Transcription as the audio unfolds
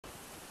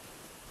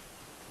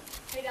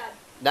Hey, Dad.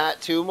 Not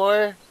 2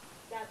 more?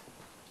 Dad,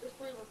 there's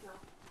 3 of us now.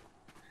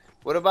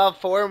 What about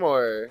 4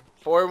 more?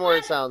 4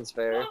 more sounds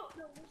fair. No,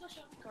 there's a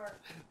shopping cart.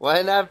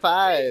 Why not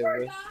 5? We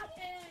forgot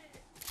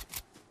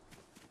it.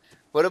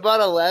 What about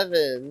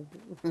 11?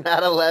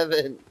 Not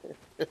 11.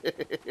 11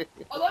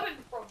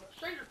 from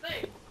Stranger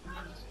Things.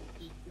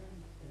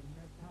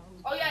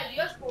 Oh yeah, do you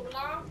guys school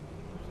tomorrow? Do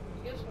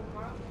you guys school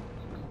tomorrow?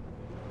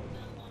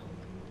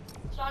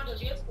 Sandra,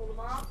 do you guys school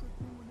tomorrow?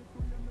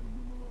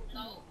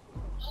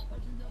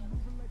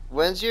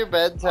 When's your Oh,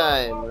 well,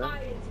 bedtime?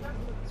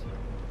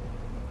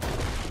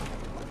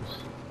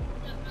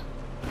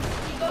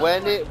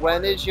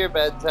 When is your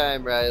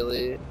bedtime,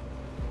 Riley?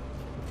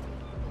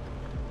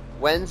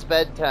 When's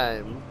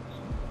bedtime?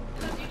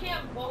 Because you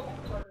can't vote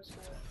for the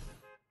school.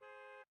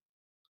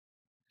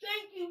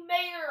 Thank you,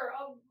 Mayor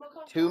of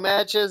Macomb. 2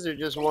 matches or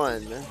just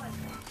 1?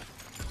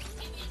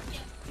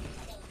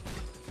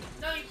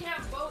 No, you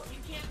can't vote. You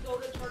can't go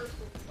to charter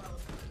schools to vote.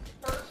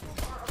 Charter schools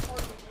aren't a part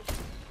of the nation.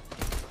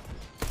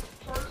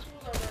 Charter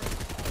schools are very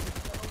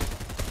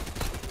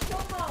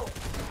don't vote.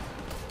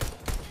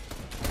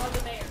 Oh,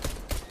 the mayor.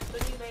 The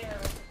new mayor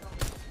of Macomb.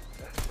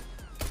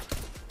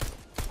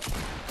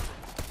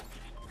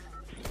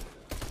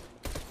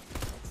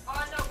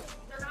 Oh, no,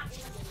 they're not in.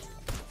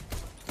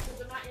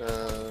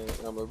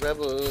 I'm a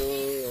rebel.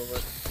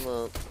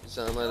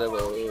 I'm a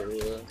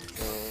rebel.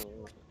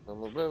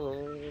 I'm a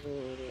rebel.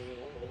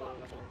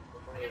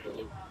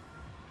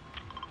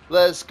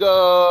 Let's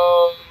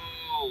go.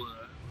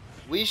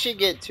 We should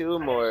get 2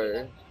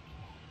 more.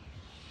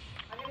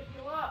 I gotta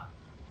heal up.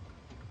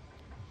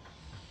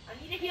 I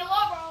need to heal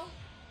up, bro.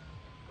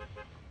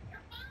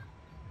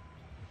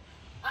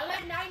 I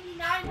had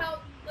 99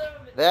 health.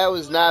 That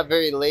was not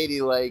very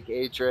ladylike,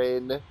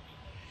 A-Train.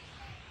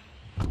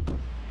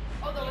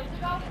 Oh, the laser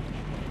go?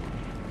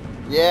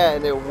 Yeah,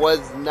 and it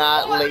was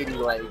not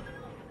ladylike.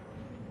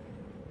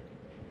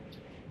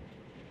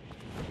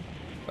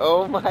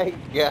 Oh my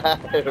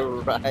god,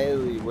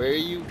 Riley, where are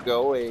you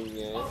going?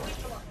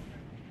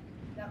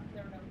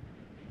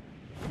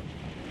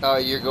 Oh,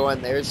 you're going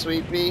there,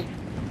 Sweet Pea?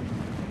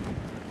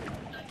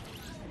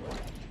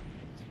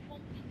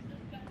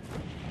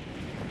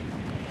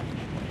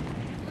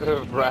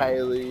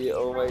 Riley,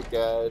 oh my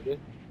god.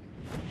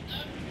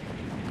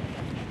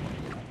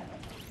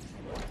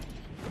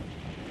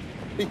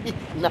 He's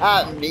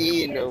not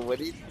mean. What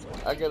are you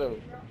talking about?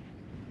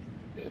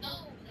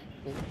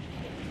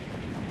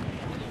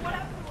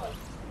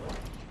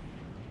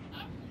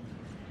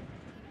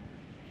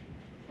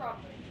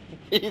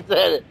 He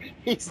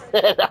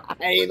said, I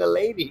ain't a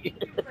lady.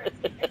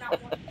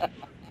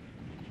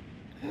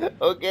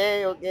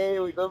 Okay,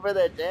 we go for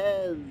that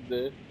jazz.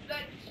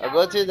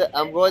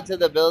 I'm going to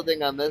the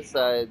building on this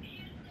side.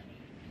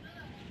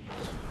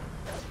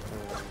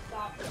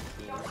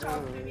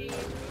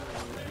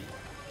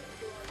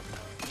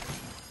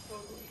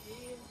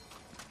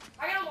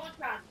 I got a launch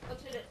pad.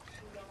 Let's hit it.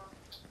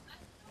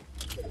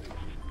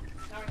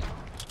 Behind us.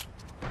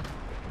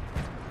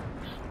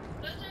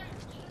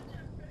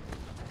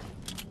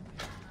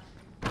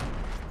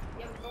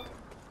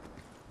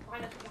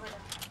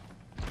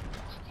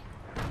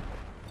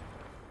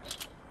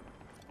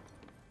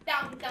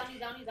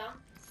 He's down.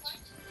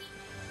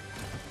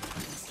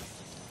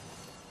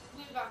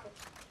 Move back.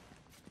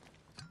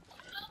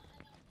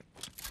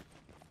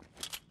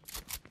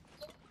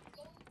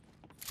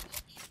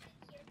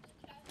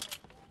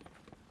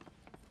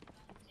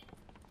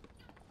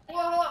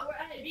 Whoa,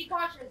 be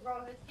cautious,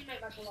 bro. His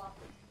teammate might pull off.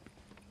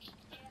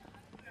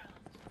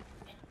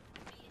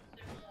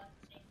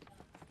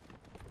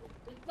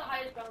 This is the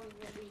highest ground we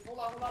can be.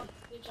 Hold on.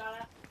 Good shot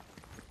at.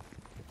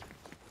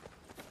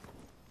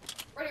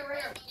 Right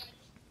here.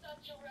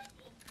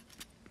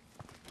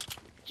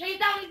 He's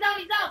down.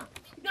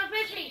 He's gonna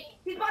finish me.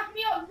 He's boxing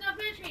me out. He's gonna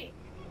finish me.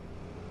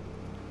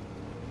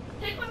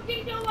 Take one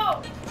king too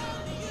low.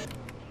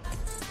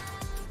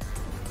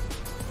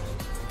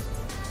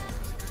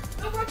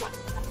 No, bro.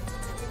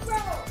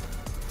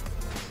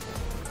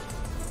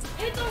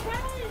 Hit the res.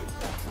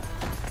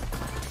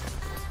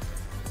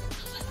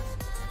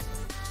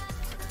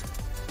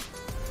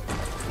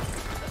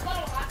 It's not a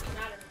lot to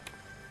matter.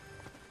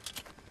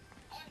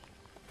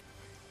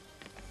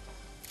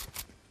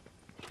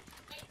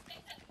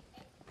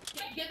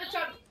 Get the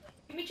chuggy.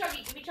 Give me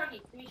chuggy.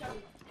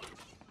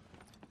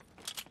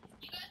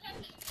 You guys have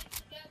to stick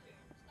together.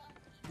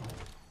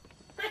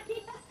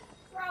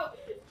 Bro,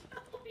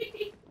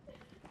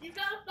 you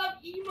gotta stop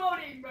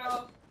emoting,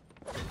 bro.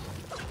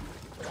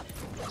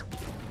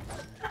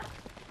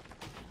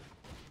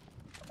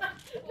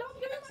 Don't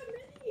give me my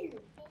minis.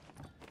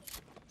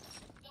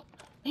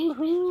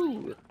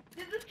 Woohoo!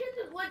 Did this kid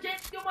just legit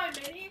steal my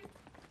minis?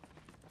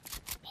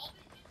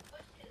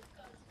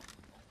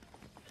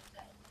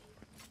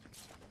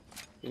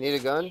 You need a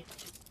gun?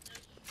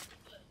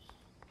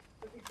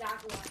 That's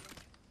exactly what I need.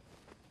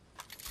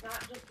 Not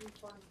just in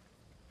fun.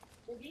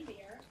 We'll be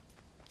here.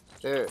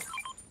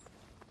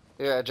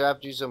 Here, I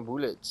dropped you some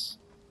bullets.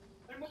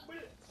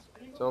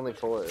 It's only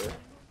 4.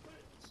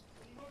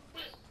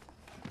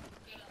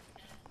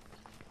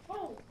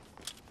 Oh,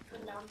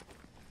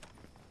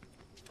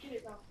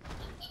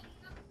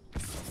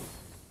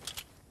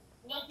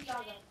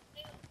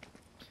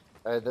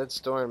 Alright, that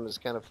storm is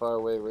kind of far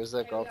away. Where's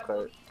that golf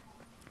cart?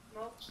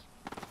 No.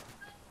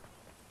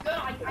 No,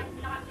 I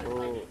cannot just like.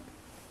 Oh.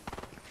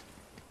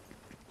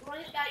 You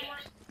want that?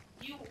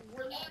 You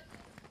really.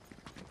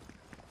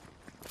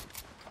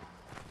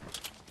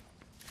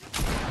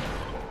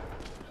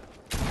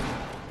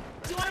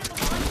 You want the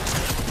launch?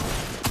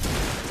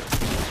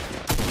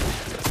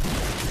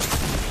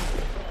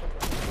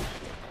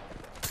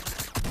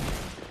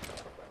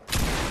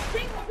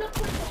 Think of the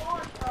quick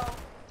launch, bro.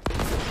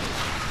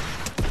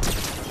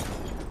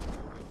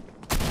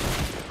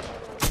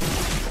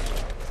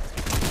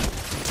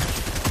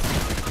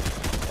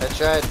 I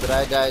tried, but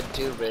I died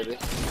too, baby.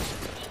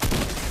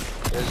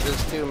 There's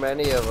just too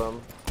many of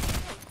them.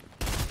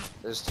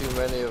 There's too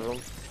many of them.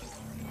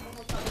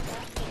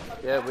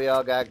 Yeah, we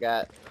all got.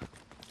 No,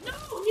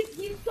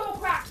 he's so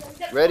cracked.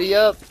 Ready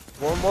up.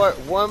 One more.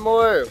 One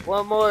more.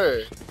 One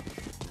more.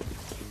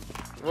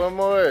 One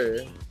more.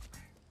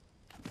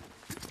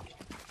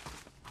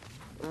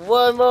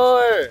 One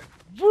more.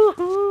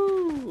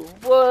 Woohoo!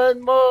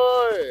 One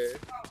more.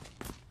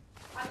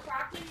 I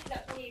cracked him. He's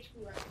at 20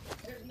 HP right now.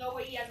 There's no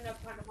way he has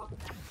enough time to pump it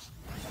back.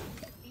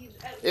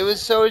 It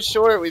was so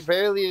short. We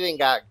barely even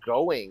got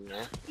going.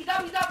 He's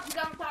up. He's on top. He's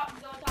on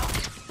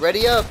top.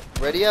 Ready up.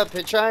 Ready up.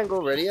 Hit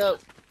triangle. Ready up.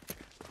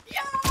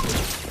 Yeah!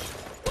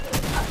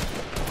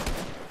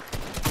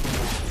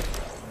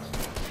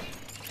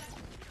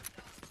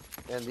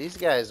 And these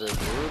guys are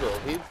brutal.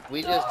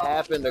 We just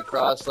happened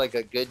across like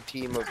a good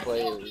team of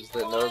players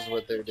that knows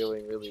what they're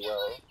doing really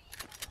well.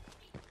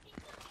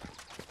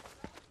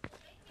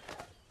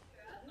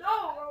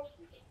 No!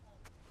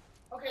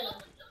 Okay, then.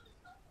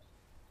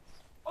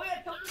 Oh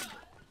yeah, Tilted.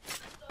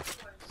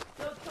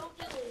 No,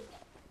 Tilted is...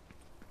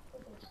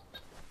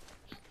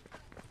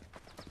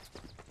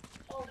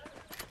 Oh.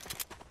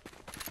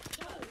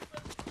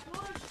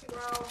 Push,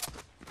 bro.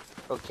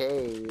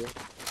 Okay.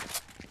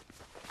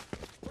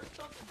 Where's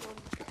Tilted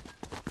going?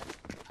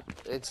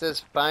 It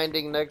says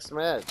finding next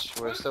match.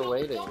 We're still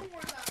waiting.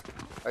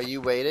 Are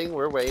you waiting?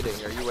 We're waiting.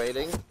 Are you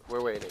waiting?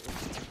 We're waiting.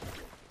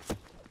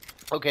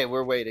 Okay,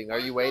 we're waiting. Are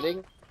you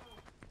waiting?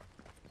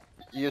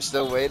 You're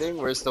still waiting?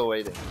 We're still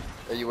waiting.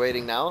 Are you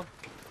waiting now?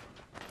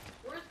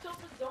 Where's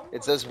Tilted going?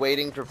 It says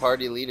waiting for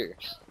party leader.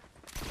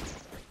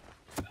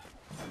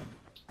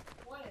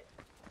 What?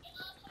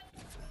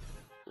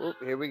 Oop,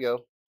 here we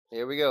go.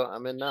 Here we go.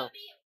 I'm in now.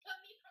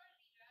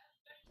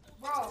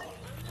 Bro,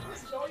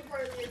 Zoe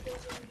party leader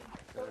thinks we can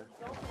Tilted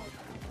don't want.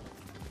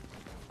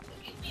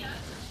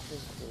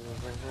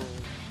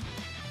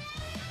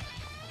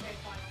 Okay,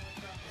 fine,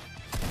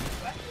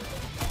 let's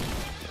go.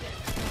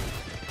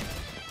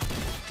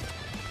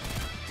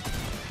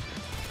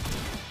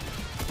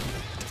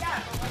 Yeah,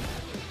 but like,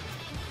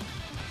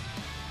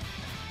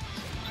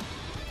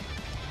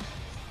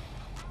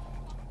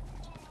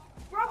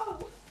 bro!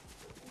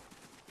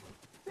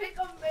 Pick a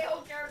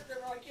male character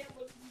or I can't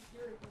look at these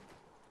characters.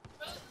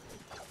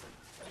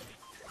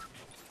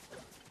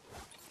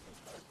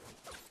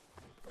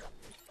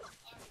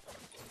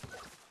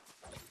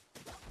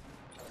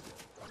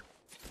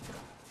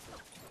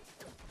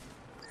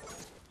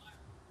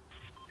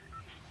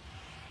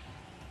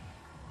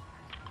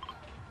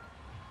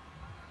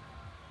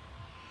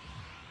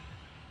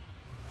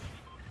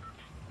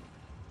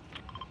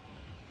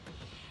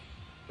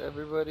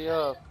 Everybody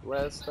off.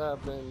 Last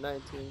stop in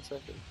 19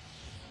 seconds.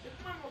 This is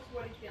my most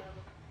sweaty skin ever.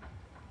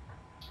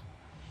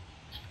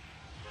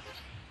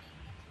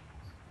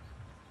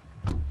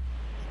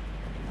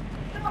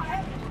 No, I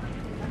have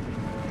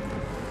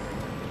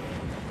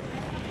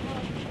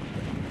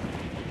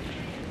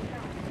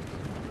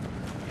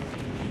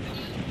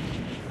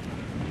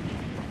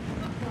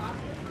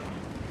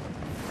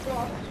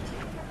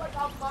like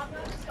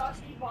Almana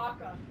Sussy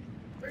Vodka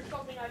or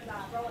something like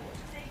that, bro. Like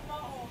Sigma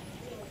or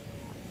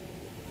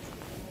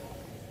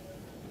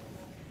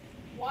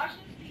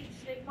Washington State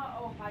Sigma,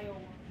 Ohio.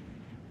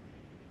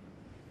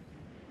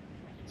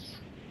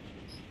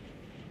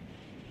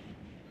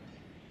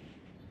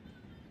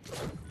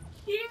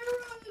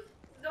 Heroes!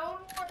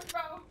 Zone War,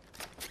 bro.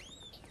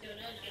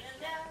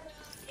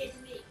 It's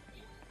me.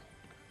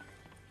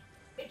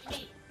 It's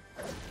me.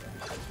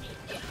 It's me.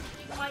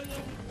 Miami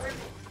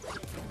Ribbon.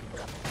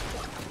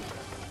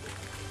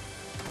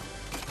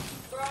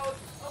 Bro,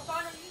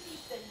 Osana, you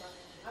need Sigma.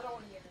 I don't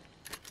want to hear it.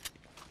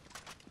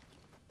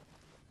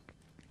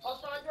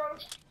 Alessandro?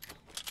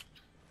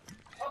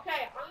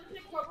 Okay, I'm gonna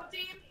pick purple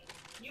team.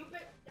 You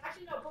pick.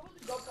 Actually, no,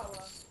 purple's a go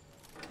color.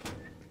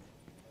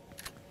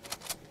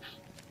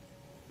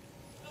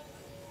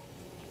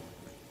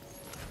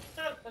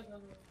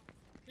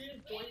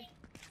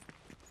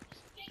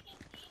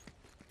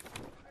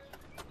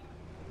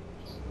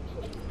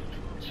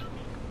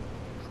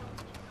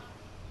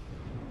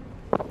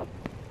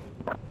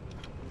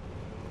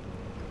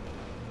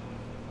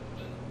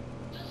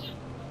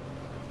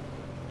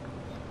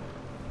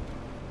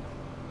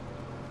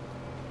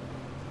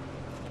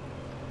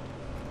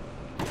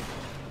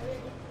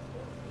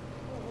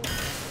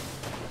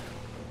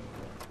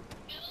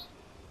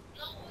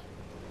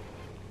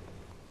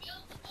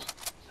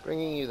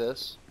 Bringing you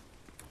this.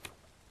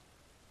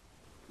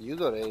 You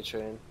go to A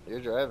train. You're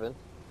driving.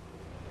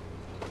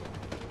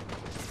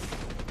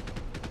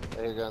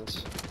 There your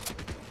guns.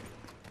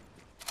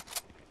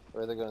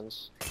 Where are the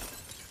guns?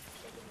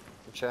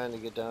 I'm trying to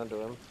get down to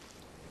him.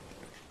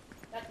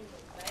 That's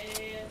a bad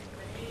thing.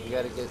 You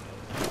gotta get...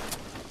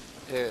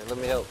 Here, let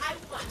me help. I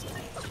want to get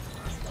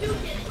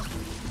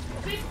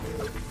it. Big.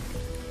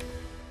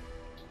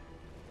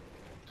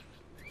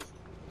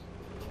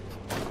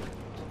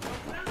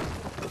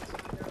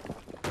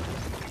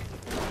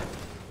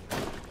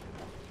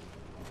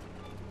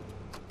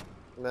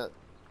 No,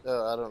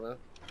 oh, I don't know.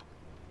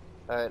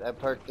 Alright, I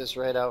parked this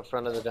right out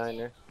front of the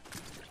diner.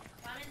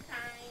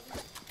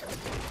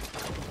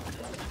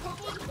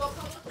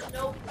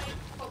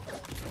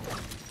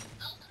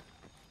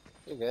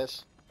 Hey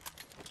guys.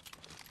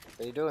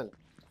 How you doing?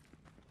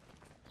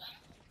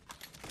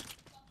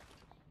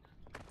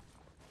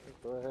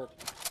 Go ahead.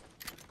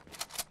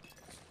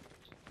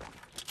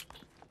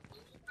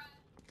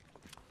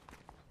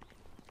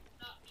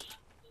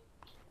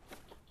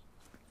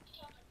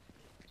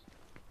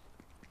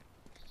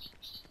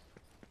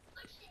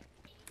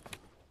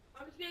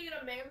 I'm just gonna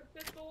get a mammoth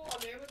pistol,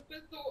 a mammoth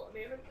pistol, a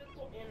mammoth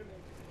pistol, and a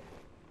mammoth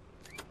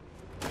pistol.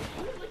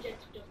 Did you legit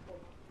just pull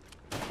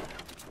up?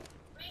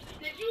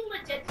 Did you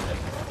legit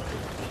just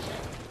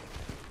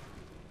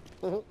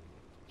pull up?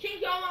 King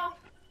Domo!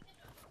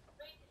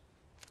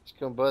 Just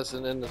come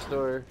busting in the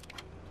store.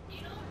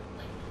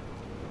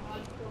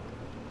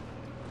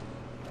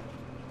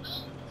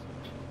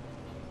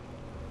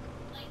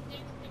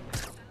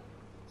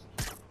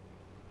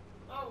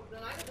 Oh,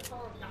 then I get to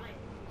call him dying.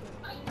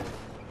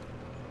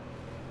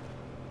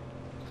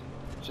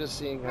 Just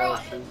seeing Bro,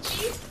 how it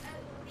treats.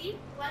 at least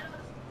let us,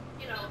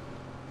 you know,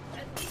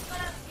 at least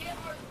let us get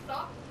our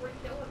stuff before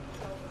we kill him,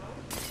 Domo.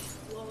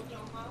 Little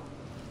Domo.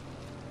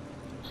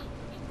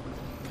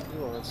 He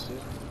wants to.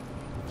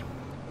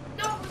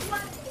 No, we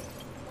let it.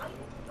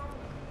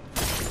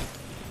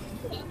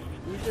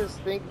 You just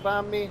think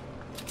about me?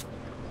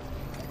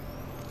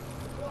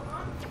 Well,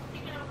 I'm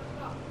taking out my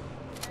stuff.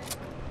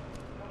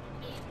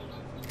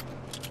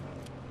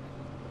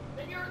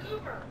 Then you're an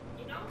Uber,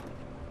 you know?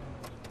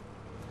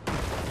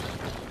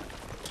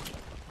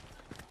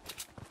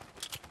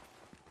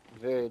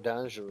 Very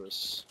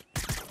dangerous.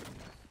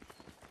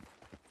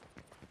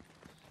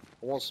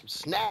 I want some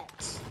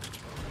snacks.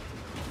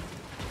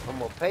 I'm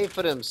gonna pay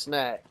for them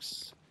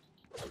snacks.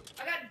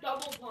 I got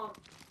double pump.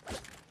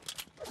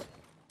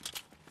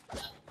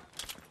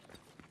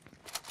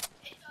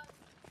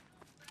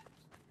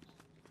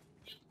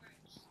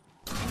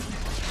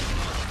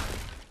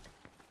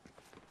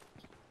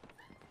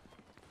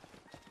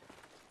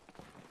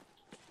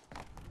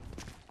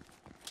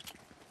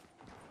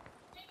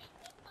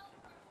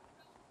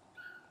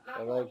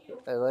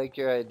 I like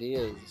your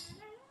ideas.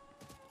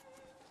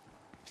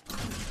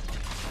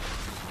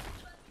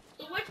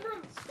 The witch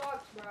room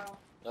sucks, bro.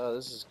 Oh,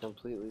 this is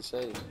completely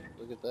safe.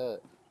 Look at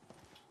that.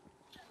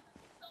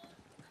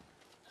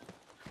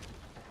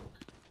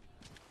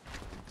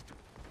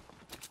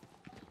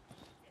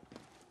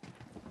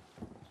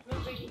 No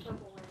baby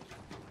purple one.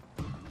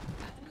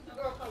 Who's the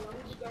girl color?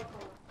 Who's the girl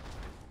color?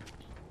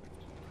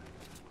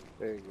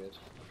 Very good.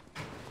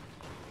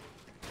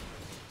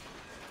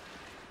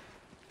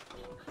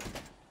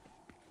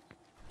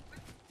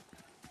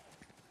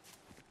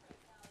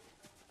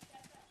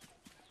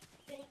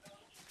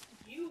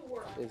 You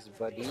were. His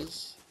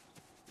buddies.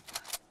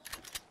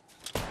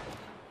 I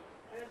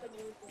got the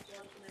blue purple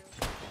now.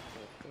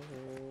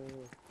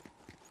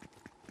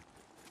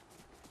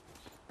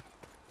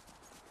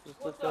 Just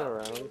What's looking up,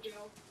 around.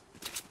 Jojo?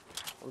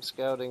 I'm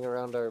scouting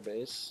around our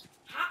base.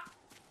 Ha!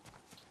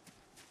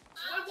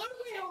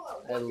 Wait, hold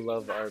up. I What did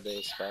love you have? our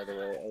base, by the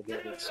way. I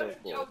think it's so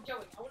cool.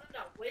 Joey, I want to know.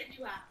 What did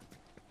you have?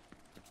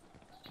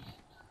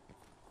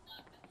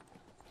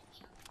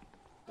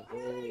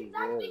 Very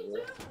Nothing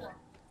good. too.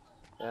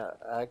 Yeah,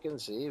 I can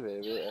see,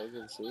 baby. I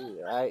can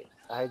see.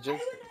 I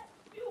just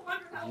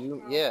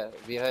you Yeah. yeah,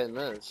 behind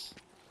this.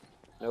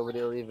 Nobody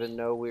will even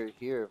know we're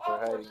here if we're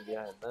hiding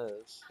behind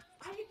this.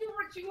 I think you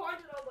were 200. I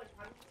was like,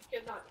 how did this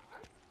kid not die?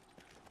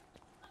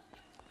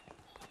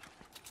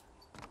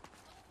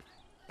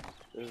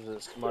 This is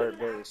a smart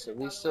base. At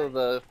least till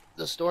the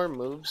storm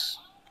moves,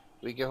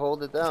 we can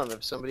hold it down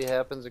if somebody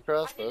happens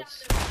across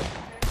us.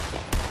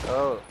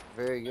 Oh,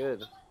 very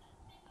good.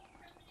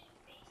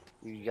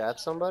 You got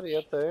somebody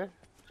up there?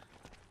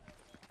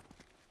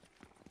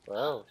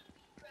 Wow.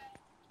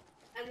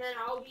 And then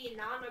I'll be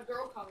not a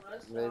girl color.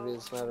 So, Maybe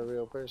it's not a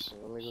real person.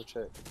 Let me go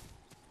check.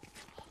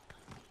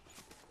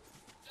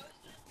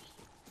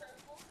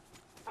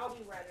 I'll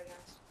be red, I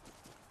guess.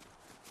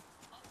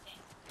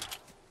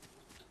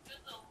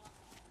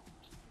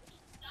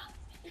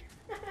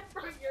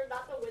 You're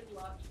not the wind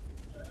luck.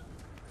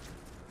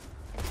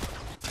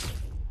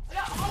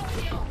 No,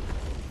 oh,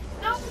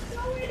 no,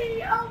 Joey,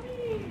 help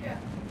me!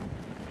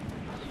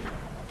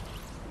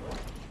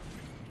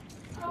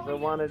 I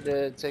wanted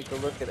to take a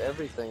look at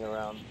everything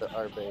around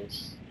our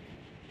base.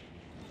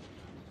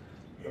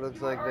 It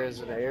looks like there's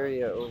an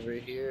area over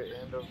here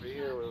and over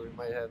here where we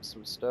might have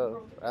some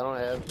stuff. I don't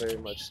have very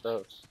much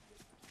stuff.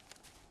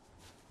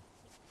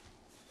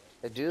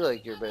 I do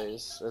like your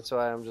base. That's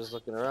why I'm just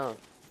looking around.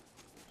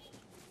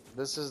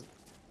 This is...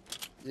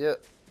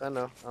 Yep, I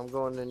know. I'm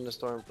going in the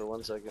storm for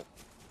 1 second.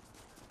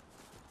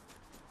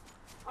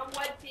 I'm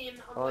wet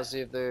team. I want to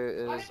see if there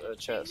is a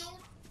chest.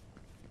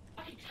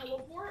 I can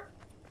teleport?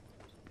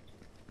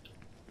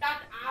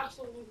 That's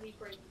absolutely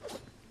crazy.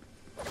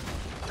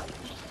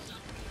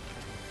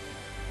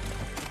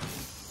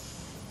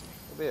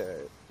 It'll be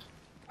alright.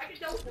 I can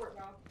teleport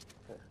now.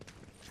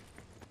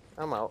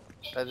 I'm out.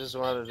 I just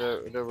wanted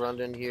to run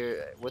in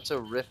here. What's a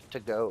rift to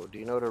go? Do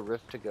you know what a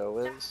rift to go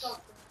is? I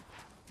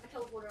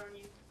teleported on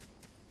you.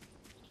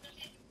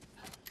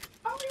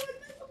 How are you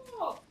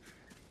invisible?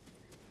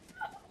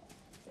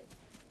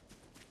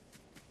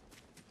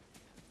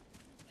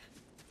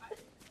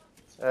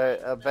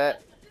 Alright,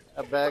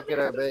 I'm back at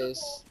our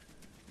base.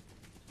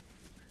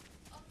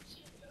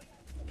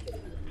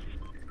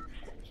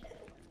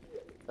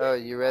 Oh,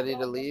 you ready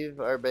to leave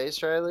our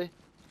base, Riley?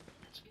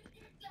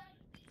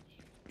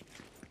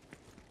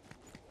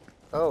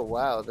 Oh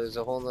wow, there's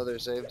a whole nother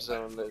safe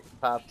zone that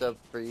popped up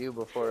for you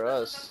before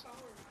us.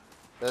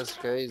 That's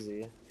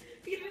crazy.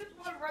 He just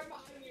one right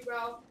behind you,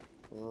 bro.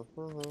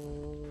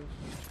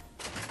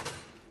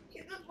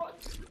 He just one.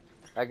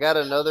 I got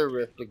another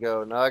rift to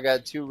go. Now I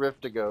got 2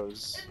 rift to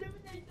goes.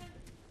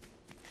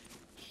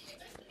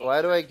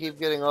 Why do I keep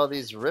getting all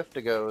these rift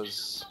to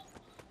goes?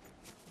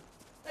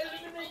 The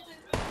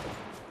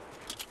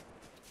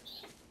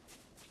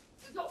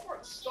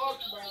teleport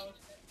sucks, bro.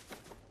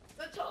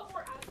 The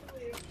teleport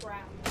absolutely is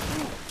crap.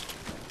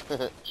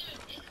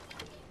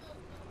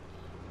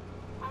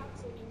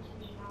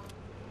 Absolutely not.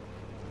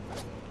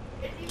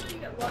 It's either you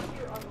get lucky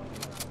or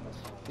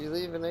unlucky. You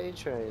leave an A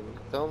train.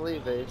 Don't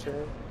leave A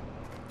train.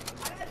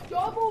 I got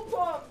double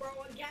bump, bro.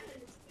 Again,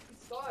 it's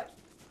sucks.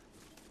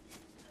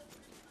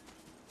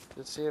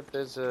 Let's see if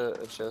there's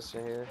a chest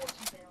in here.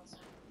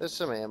 There's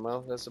some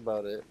ammo. That's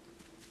about it.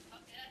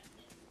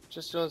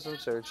 Just doing some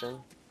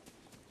searching.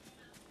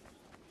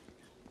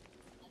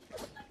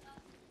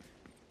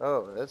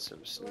 Oh, that's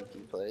a sneaky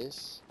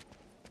place.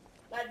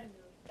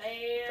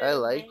 I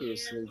like your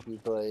sneaky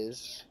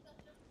place.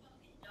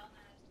 No!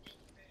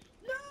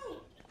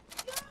 No!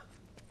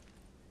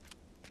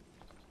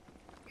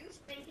 You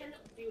stinking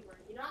viewer,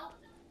 you know?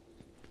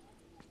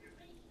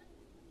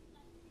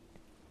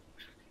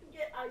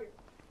 Get out of here.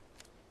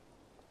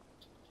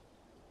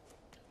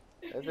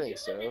 I think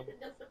so.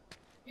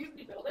 You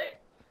can build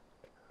it.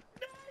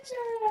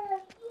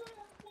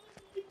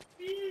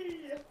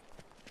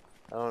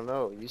 I don't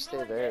know. You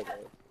stay there,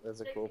 though.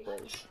 That's a cool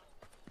place.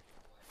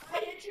 I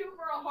hit you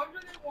for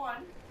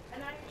 101,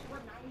 and I hit you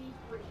for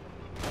 93.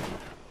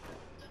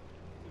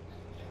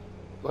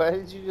 Why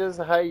did you just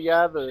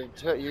hi-ya the...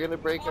 You're gonna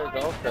break our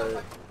golf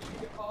cart.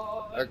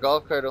 Our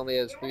golf cart only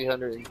has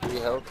 303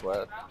 health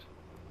left.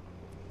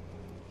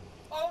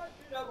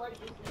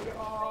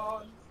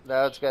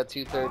 Now it's got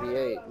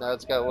 238. Now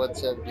it's got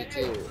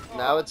 172.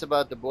 Now it's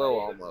about to blow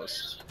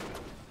almost.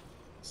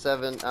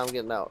 7. I'm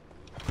getting out.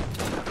 I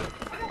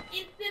got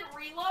instant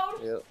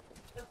reload? Yep.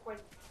 That's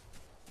quite...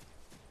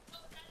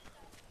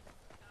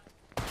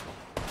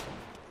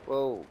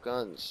 Whoa,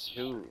 guns.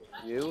 Who?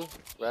 You?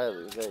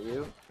 Riley, is that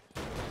you?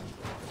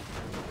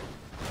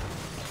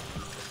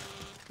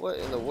 What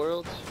in the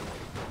world?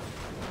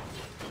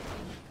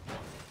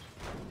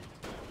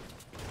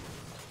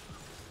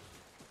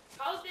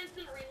 How's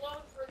instant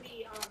reload for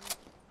the,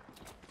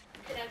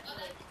 cadet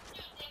blade?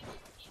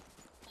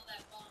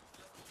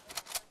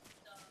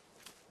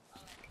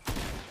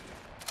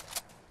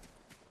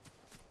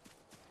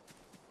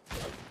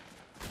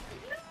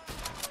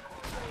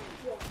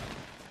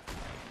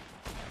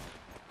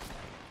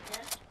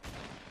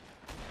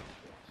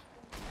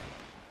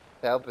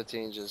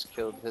 Palpatine just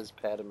killed his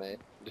Padme.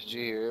 Did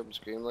you hear him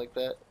scream like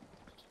that?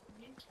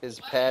 His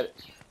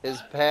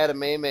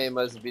Padme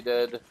must be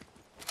dead.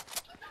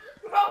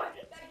 Bro,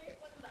 that game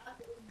was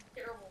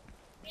terrible.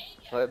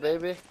 What,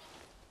 baby?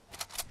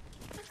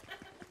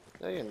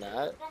 No, you're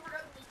not.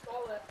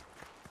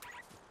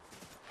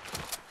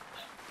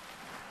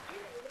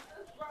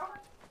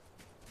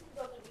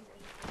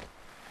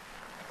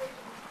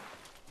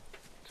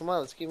 Come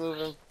on, let's keep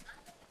moving.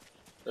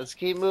 Let's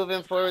keep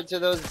moving forward to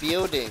those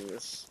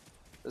buildings.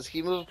 Let's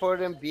keep moving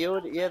forward and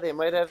build. Yeah, they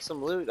might have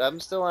some loot. I'm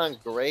still on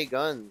gray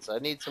guns. I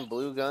need some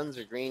blue guns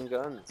or green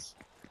guns.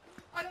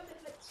 I don't think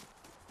it's...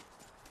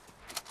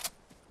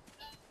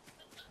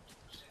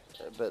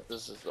 I bet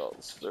this is all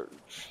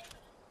search.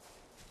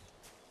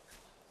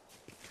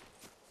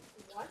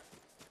 What?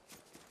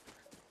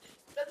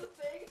 That's a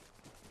thing?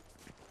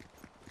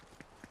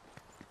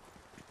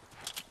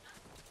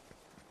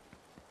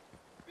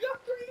 You're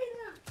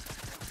creative!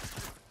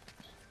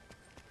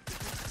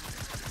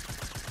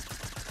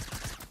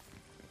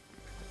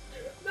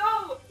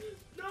 No!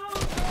 No!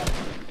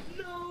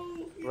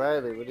 No!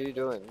 Riley, what are you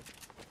doing?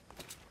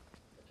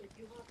 Okay,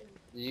 you hop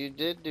in. You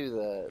did do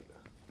that.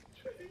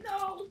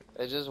 No!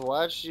 I just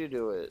watched you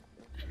do it.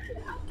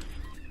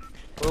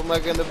 Who am I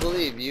gonna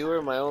believe? You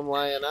or my own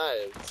lion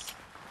eyes?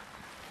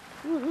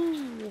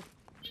 Woohoo!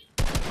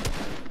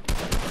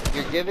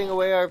 You're giving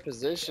away our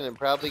position and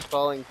probably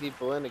calling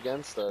people in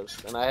against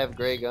us, and I have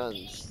gray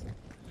guns.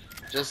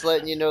 Just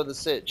letting you know the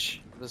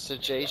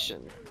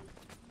situation.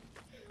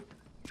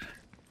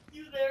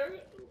 You there?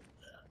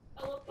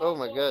 Oh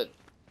my god.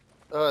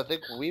 Oh, I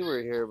think we were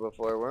here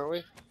before, weren't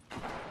we?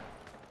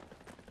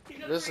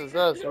 This is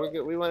us.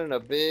 We went in a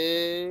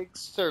big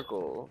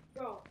circle.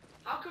 Bro,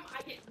 how come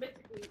I get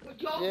mythically?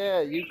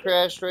 Yeah, you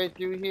crashed right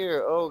through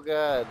here. Oh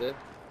god.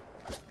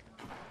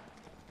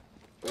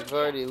 We've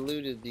already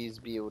looted these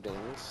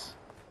buildings.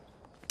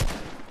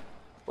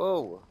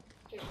 Whoa.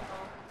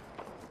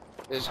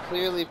 There's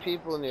clearly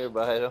people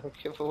nearby. Don't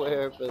give away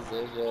our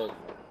position.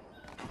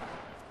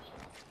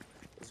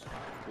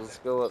 Let's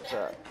go up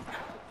top.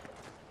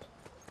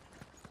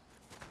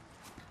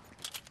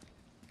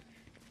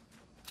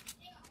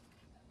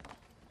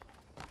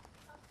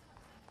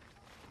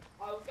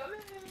 I'm coming.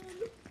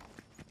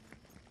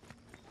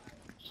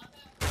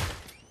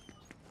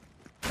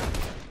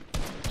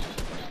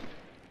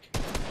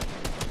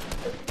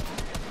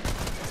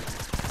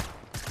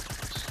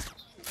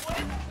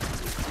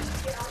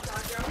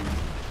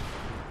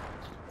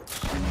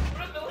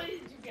 What ability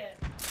did you get?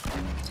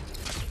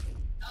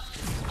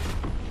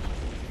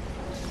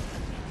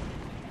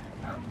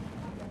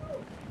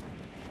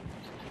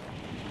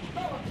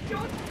 Oh,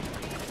 don't.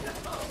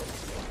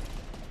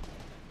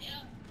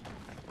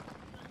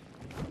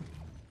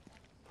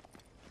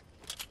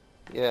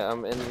 Yeah,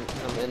 I'm in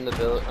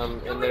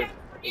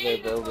their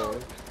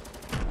building.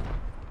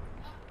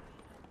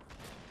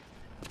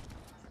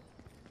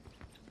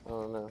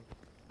 Oh no.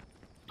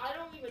 I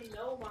don't even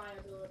know my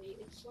ability.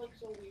 It's like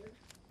so weird.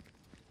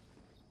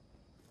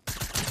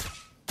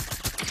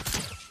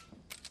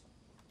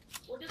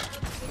 What is this?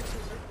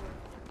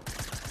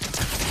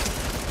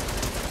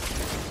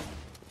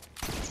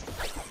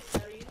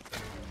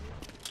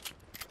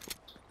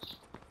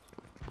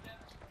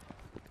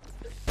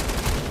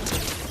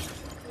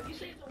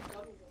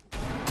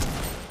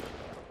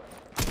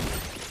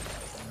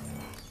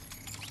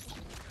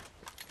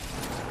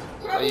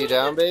 Are you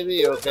down, baby?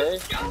 You okay?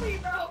 Joey,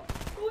 bro.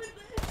 Who is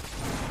this?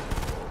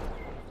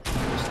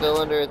 We're still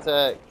under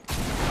attack.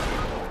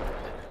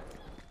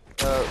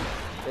 Oh,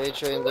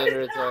 A-Train's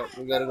under attack.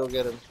 We gotta go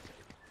get him.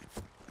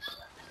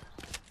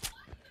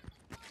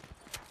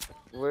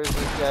 Where's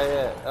this guy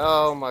at?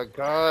 Oh my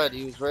god,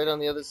 he was right on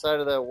the other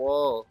side of that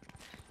wall.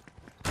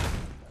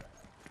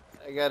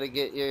 I gotta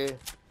get you.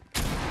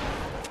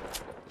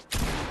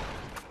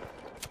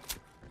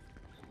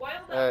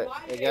 Alright,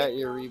 I got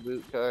your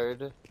reboot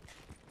card.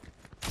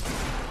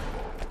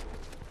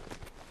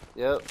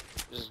 Yep,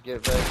 just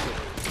get back to...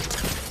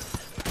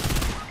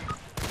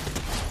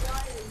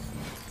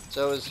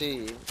 So is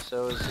he.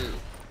 So is he.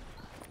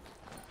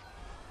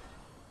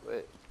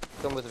 Wait,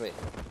 come with me.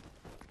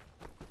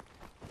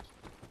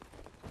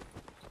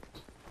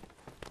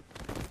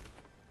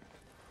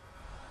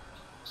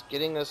 It's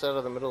getting us out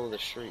of the middle of the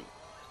street.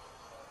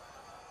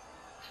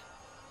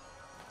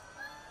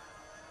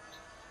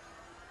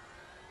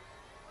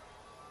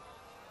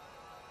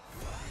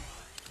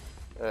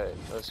 Alright,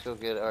 let's go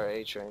get our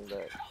A-Train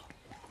back.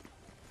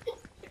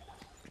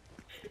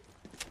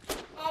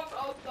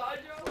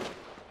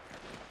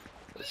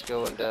 It's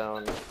going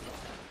down.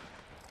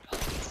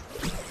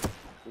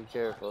 Be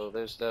careful,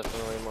 there's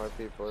definitely more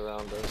people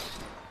around us.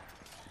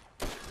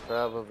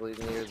 Probably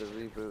near the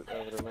reboot, I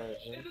would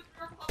imagine.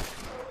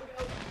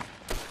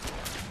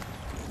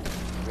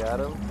 Got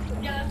him?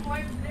 Yeah, that's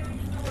why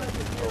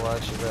Oh,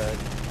 watch your back.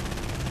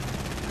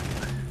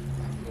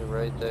 You're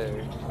right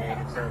there. Right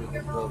inside of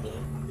the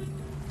building.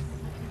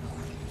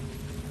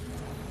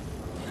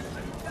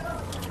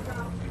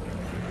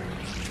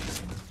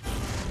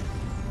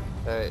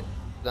 Alright,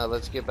 now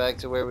let's get back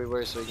to where we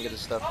were so we can get his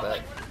stuff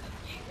back.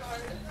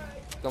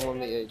 Come with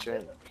me,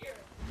 A-Train.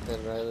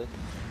 And Riley.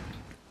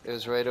 It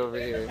was right over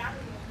here.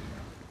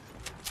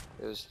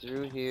 It was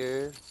through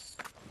here.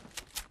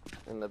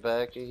 In the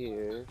back of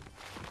here.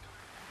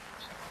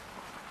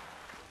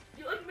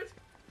 Do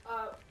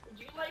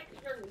you like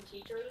your new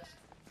teachers?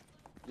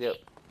 Yep.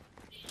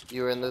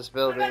 You were in this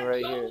building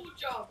right here.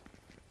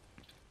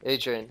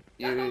 A-Train,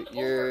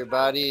 your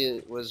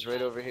body was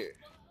right over here.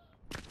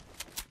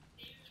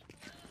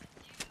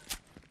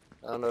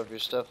 I don't know if your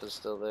stuff is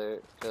still there,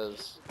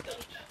 because...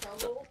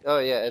 Oh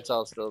yeah, it's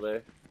all still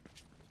there.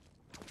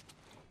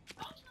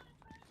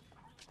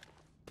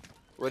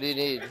 What do you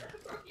need?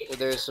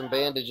 There's some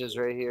bandages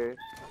right here.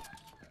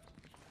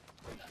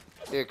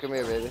 Here, come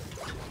here, baby.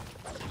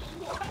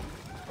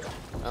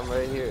 I'm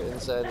right here,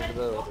 inside of the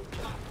building.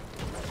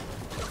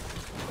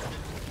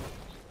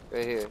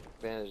 Right here,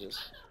 bandages.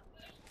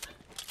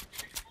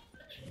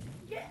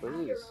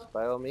 Please,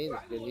 by all means,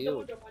 get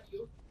healed.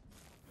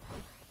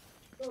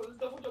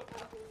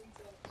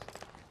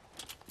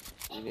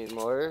 You need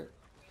more?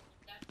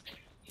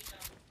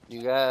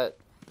 You got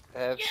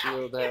half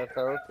shield, half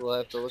health. We'll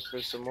have to look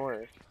for some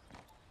more.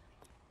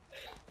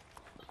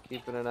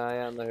 Keeping an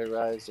eye on the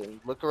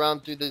horizon. Look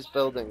around through this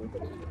building.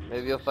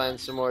 Maybe you'll find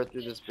some more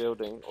through this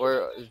building.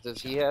 Or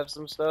does he have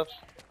some stuff?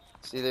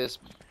 See this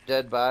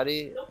dead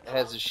body? It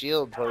has a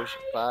shield potion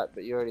pot,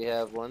 but you already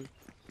have one.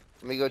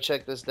 Let me go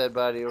check this dead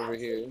body over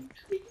here.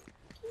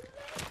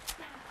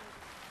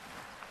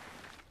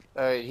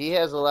 Alright, he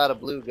has a lot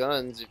of blue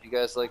guns if you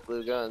guys like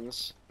blue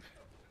guns.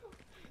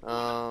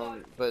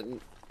 But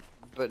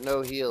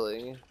no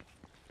healing.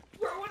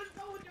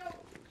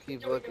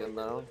 Keep looking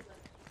though.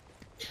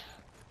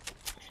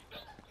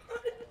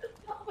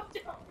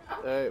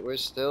 Alright, we're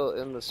still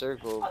in the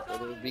circle.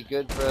 It would be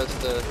good for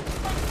us to...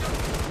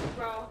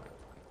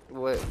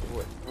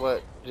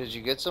 What? Did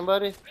you get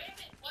somebody?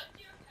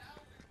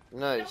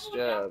 Nice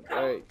job.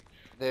 Alright,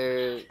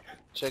 there.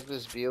 Check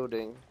this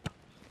building.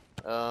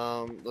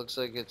 Looks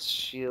like it's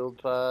shield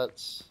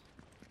pots.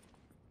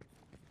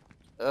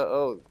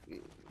 Oh,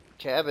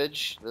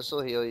 cabbage. This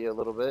will heal you a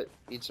little bit.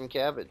 Eat some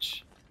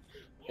cabbage.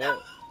 Yeah,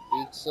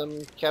 eat some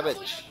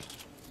cabbage.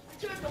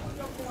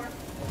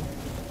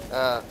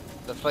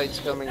 The fight's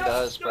coming to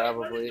us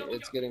probably.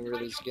 It's getting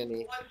really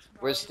skinny.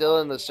 We're still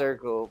in the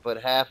circle, but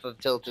half of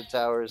Tilted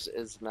Towers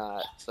is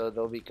not. So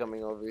they'll be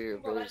coming over here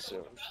very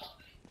soon.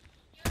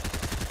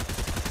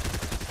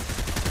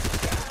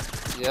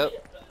 Yep,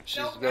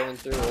 she's going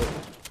through it.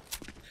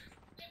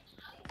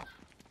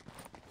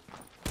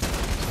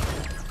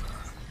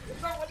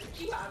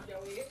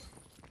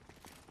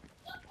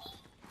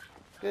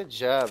 Good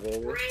job,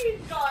 baby.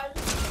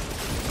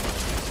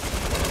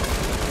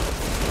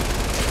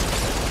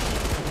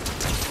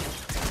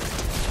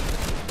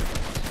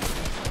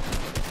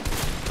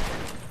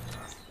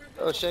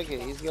 Oh, check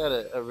it. He's got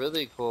a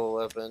really cool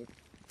weapon.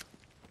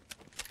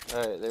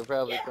 Alright, they're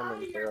probably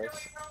coming for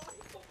us.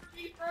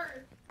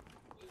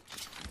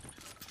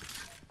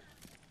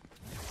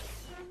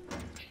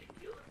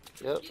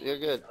 Yep, you're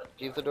good.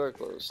 Keep the door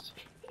closed.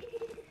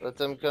 Let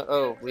them come.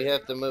 Oh, we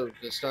have to move.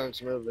 The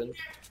storm's moving.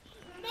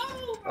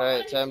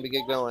 Alright, time to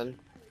get going.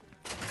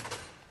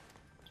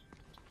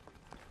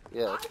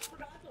 Yeah.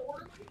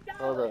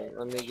 Hold on,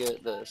 let me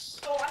get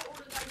this.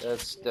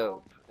 That's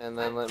dope. And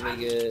then let me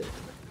get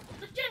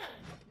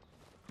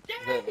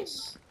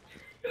this.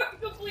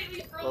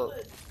 Oh.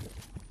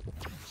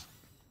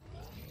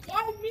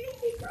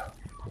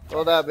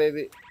 Hold on,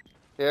 baby.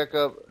 Here it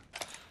comes.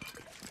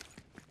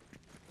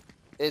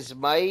 It's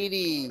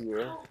mighty.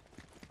 Bro,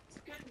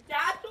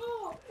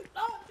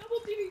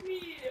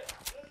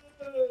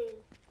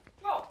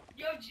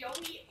 yo,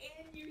 Joey,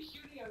 and you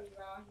shooting at me,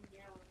 bro.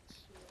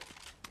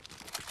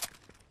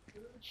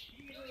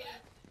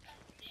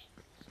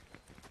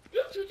 You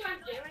have 2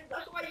 times damage.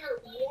 That's why you're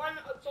 1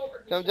 assault.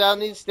 Come down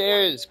these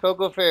stairs,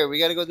 Coco Fair. We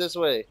gotta go this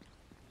way.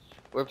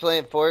 We're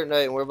playing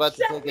Fortnite and we're about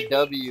to take a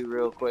W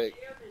real quick.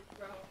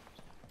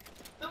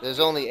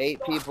 There's only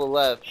 8 people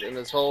left in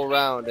this whole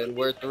round, and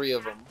we're 3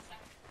 of them.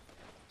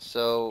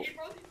 So,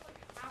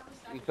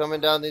 you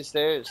coming down these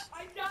stairs?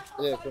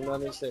 Yeah, come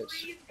down these stairs.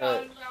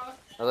 Alright.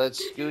 Now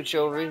let's scooch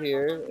over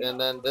here, and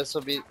then this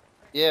will be...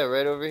 Yeah,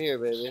 right over here,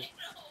 baby.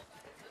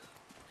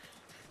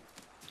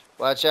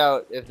 Watch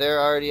out. If they're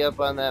already up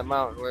on that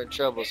mountain, we're in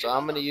trouble. So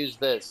I'm going to use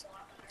this.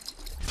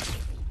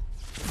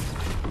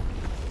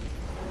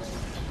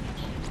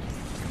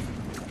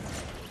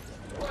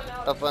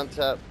 Up on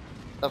top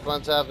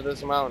of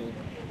this mountain.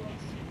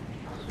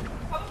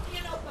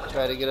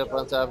 Try to get up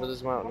on top of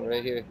this mountain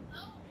right here.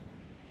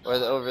 Or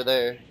over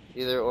there.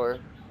 Either or.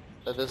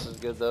 But this is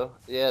good though.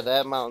 Yeah,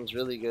 that mountain's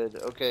really good.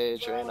 Okay,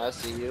 Train, I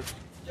see you.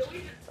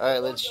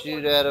 Alright, let's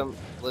shoot at him.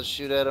 Let's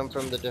shoot at him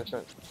from the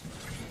different...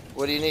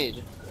 What do you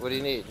need? What do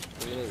you need?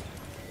 What do you need?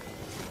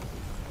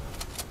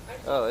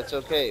 Oh, it's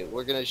okay.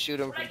 We're gonna shoot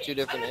him from 2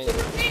 different angles.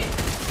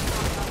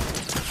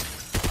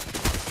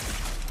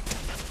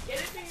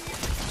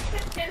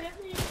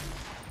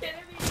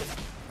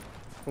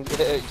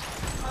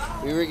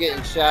 We were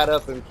getting shot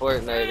up in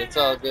Fortnite. It's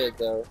all good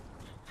though.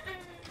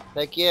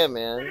 Heck yeah,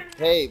 man.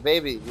 Hey,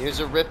 baby, here's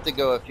a rift to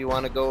go if you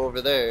want to go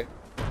over there.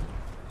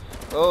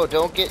 Oh,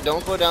 don't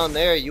go down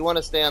there. You want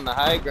to stay on the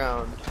high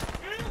ground.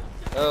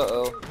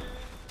 Uh-oh.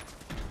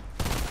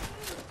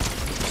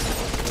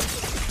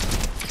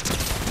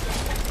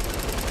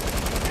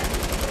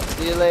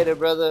 See you later,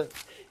 brother.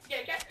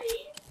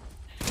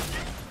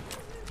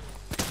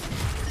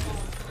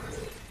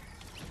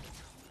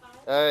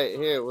 Alright,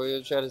 here, we're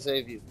gonna try to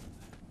save you.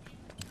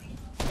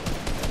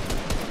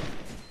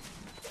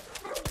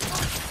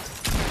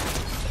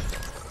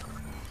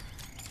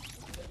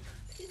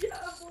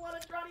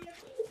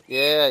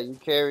 Yeah, you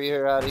carry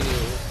her out of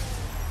here.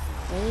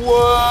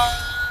 What?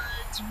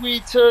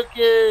 We took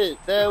it!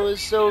 That was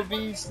so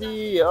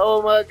beastie!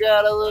 Oh my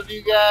god, I love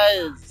you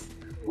guys!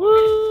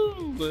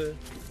 Woo!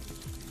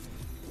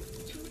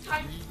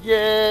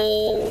 Yeah!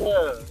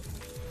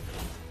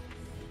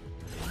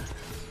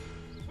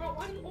 Bro,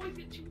 why do you always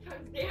get 2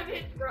 times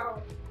damage,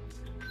 bro?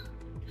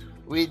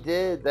 We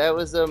did. That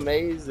was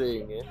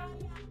amazing.